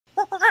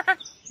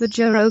The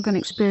Joe Rogan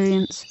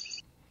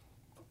Experience.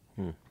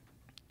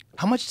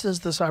 How much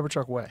does the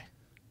CyberTruck weigh?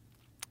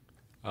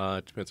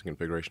 It depends on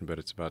configuration, but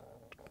it's about,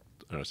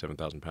 I don't know,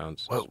 7,000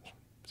 pounds. Whoa.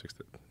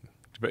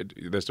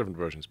 There's different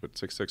versions, but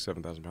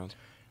 7,000 pounds.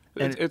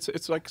 And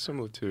It's like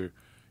similar to,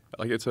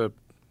 like it's a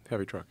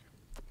heavy truck.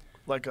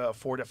 like a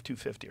Ford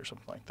F-250 or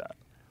something like that.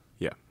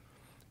 Yeah.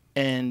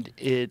 And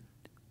it,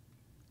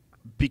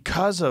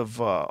 because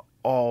of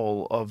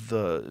all of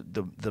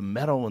the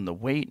metal and the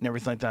weight and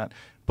everything like that,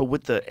 but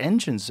with the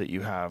engines that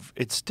you have,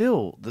 it's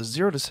still, the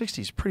 0 to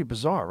 60 is pretty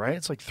bizarre, right?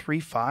 It's like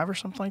 3.5 or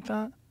something like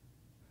that?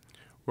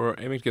 We're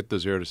aiming to get the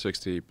 0 to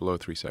 60 below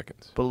 3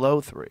 seconds.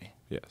 Below 3.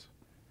 Yes.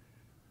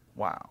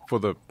 Wow. For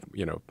the,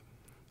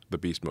 the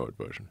beast mode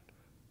version.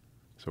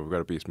 So we've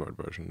got a beast mode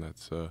version.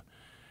 That's,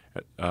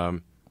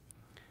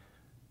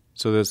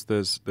 so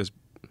there's,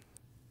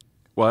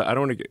 well, I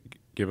don't want to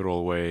give it all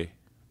away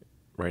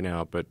right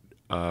now, but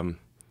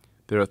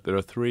there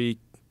are 3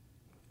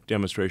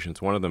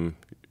 demonstrations. One of them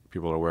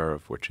people are aware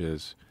of, which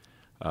is,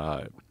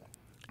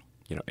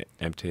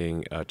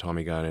 emptying a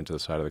Tommy gun into the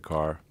side of the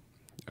car,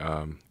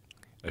 a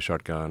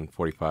shotgun,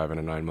 45 and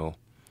a 9mm,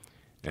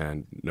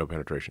 and no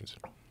penetrations.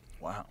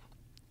 Wow.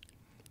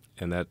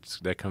 And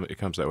it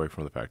comes that way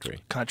from the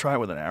factory. Can I try it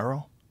with an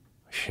arrow?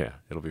 Yeah,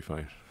 it'll be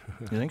fine.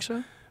 You think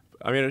so?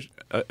 I mean,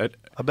 I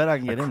bet I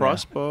can get in there. A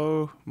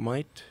crossbow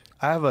might.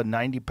 I have a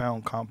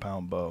 90-pound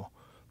compound bow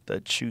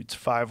that shoots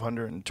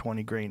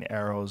 520 grain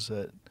arrows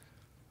at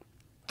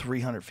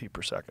 300 feet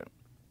per second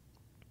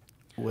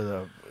with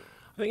a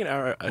I think an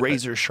arrow,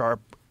 razor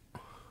sharp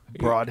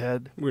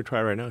broadhead. We can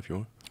try right now if you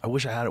want. I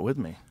wish I had it with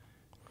me.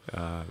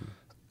 I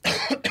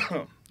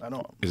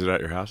don't. Is it at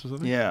your house or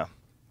something? Yeah.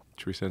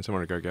 Should we send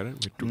someone to go get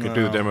it? We could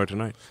do the demo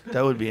tonight.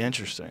 That would be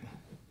interesting.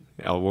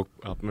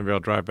 Maybe I'll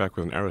drive back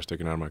with an arrow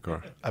sticking out of my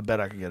car. I bet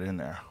I could get in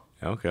there.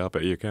 Okay, I'll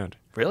bet you can't.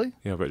 Really?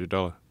 Yeah, I'll bet you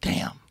 $1.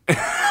 Damn.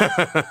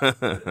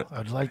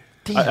 I'd like.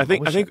 Damn. I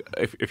think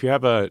if you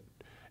have a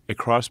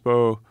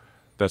crossbow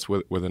that's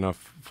with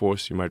enough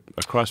force, you might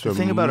a crossbow. The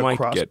thing about might a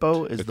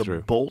crossbow is the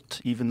through.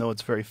 bolt, even though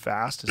it's very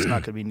fast, it's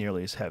not going to be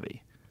nearly as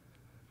heavy.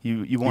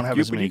 You won't have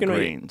as many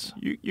grains.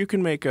 You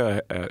can make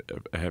a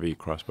heavy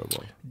crossbow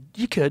bolt.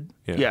 You could,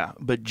 Yeah. yeah,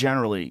 but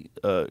generally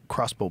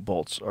crossbow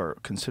bolts are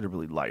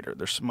considerably lighter.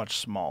 They're much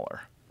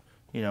smaller,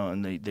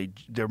 and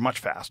they're much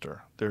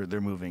faster.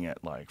 They're moving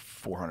at like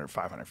 400,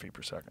 500 feet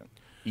per second,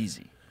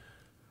 easy.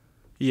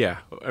 Yeah,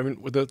 I mean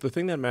the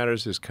thing that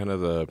matters is kind of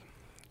the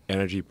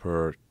energy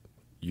per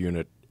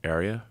unit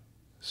area.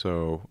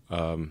 So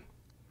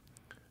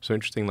so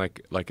interesting,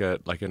 like a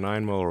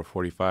 9mm or a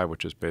 45,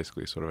 which is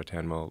basically sort of a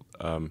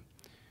 10mm.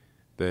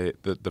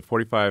 The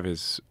 45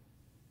 is,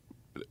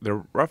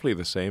 they're roughly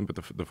the same, but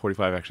the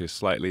 45 actually is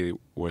slightly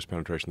worse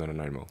penetration than a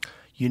 9mm.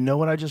 You know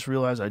what I just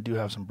realized? I do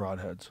have some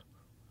broadheads.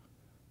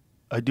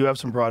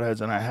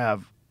 And I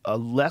have a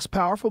less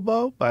powerful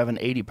bow, but I have an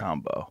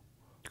 80-pound bow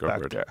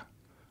back there.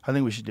 I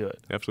think we should do it.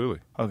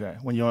 Absolutely. Okay.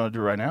 When you want to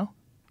do it right now?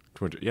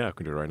 Yeah, I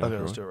can do it right now. Okay,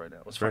 let's do it right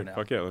now. Let's find out.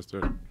 Fuck yeah, let's do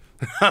it.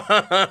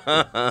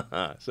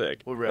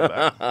 Sick. We'll be right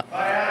back.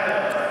 I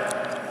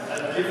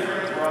had a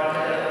different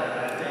broadhead.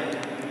 I think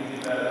we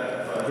need better.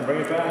 You can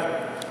bring it back.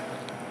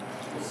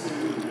 We'll see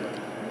what we do.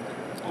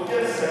 We'll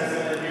get a sense of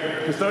it here.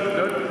 Just don't,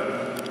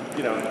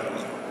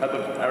 have the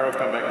arrow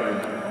come back and.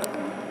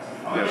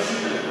 I'm going to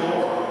shoot the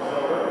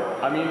door.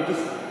 I mean,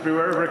 just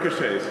beware of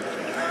ricochets.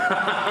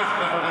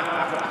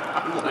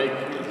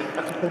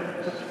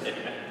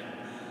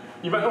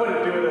 You might want to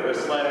do it at a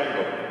slight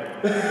angle.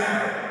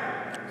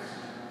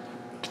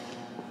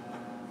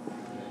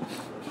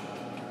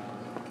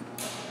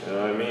 You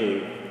know what I mean?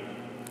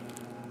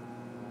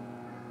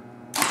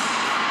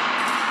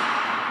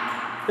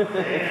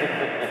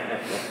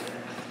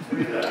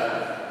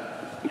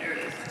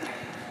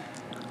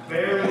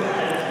 Very light.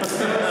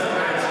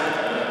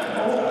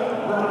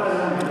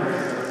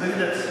 I think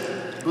that's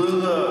blew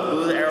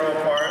the arrow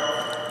apart.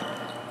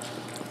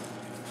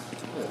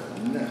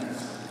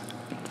 Nice.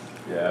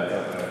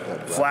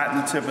 Yeah. Flatten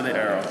the tip of the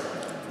arrow.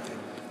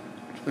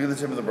 Look at the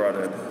tip of the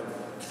broadhead.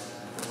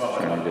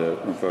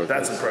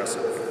 That's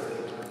impressive.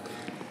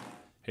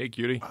 Hey,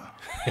 cutie.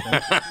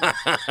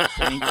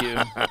 Thank you.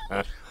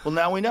 Well,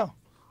 now we know.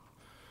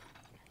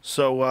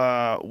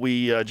 So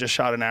we just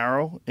shot an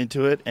arrow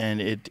into it,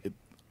 and it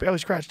barely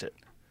scratched it.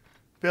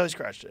 Barely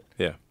scratched it.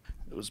 Yeah.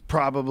 It was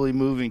probably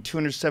moving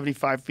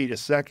 275 feet a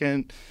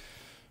second.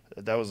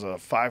 That was a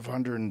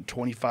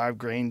 525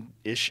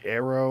 grain-ish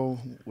arrow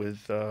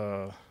with,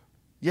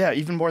 yeah,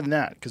 even more than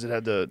that, because it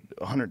had the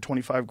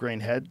 125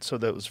 grain head, so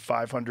that was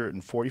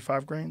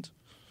 545 grains.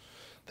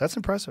 That's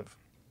impressive.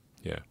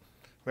 Yeah.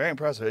 Very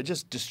impressive. It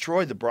just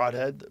destroyed the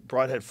broadhead. The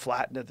broadhead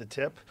flattened at the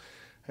tip,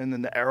 and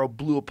then the arrow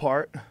blew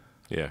apart.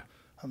 Yeah.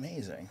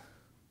 Amazing.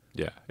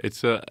 Yeah.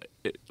 It's like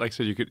I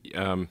said, you could.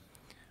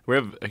 We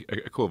have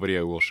a cool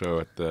video we'll show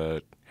at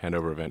the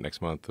handover event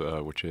next month,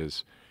 which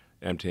is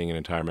emptying an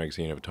entire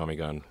magazine of a Tommy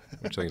gun,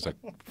 which I think is like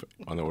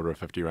on the order of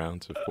 50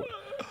 rounds.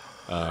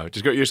 You're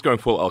just going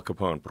full Al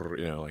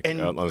Capone,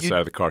 And on the side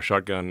of the car,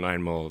 shotgun,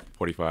 9mm,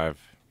 45.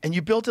 And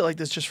you built it like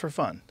this just for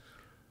fun.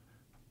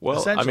 Well, I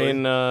Essentially.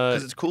 mean,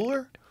 Because it's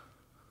cooler?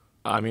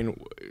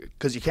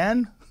 Because you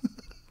can?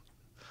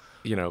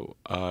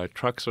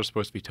 Trucks are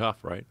supposed to be tough,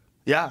 right?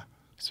 Yeah.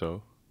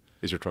 So,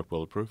 is your truck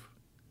bulletproof?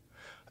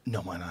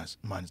 No, mine's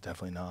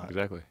definitely not.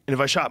 Exactly. And if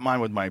I shot mine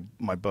with my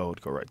bow,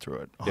 it'd go right through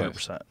it.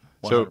 100%.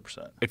 Yes. 100%.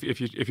 So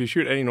if you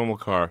shoot any normal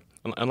car,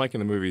 unlike in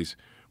the movies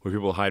where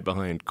people hide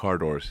behind car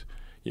doors,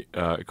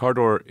 a car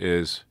door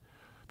is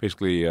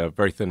basically a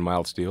very thin,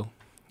 mild steel.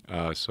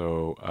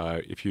 So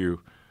if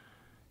you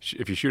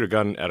shoot a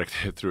gun at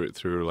it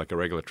through like a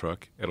regular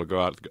truck, it'll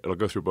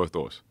go through both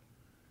doors.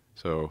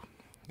 So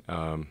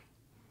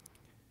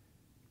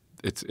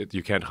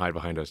you can't hide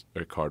behind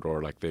a car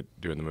door like they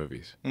do in the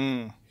movies.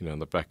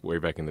 Way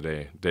back in the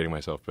day, dating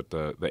myself, but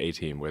the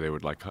A-Team where they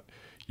would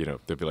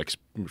there'd be like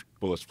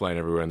bullets flying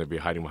everywhere and they'd be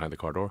hiding behind the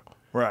car door.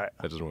 Right.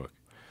 That doesn't work.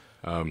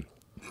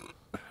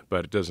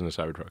 But it does in a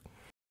Cybertruck.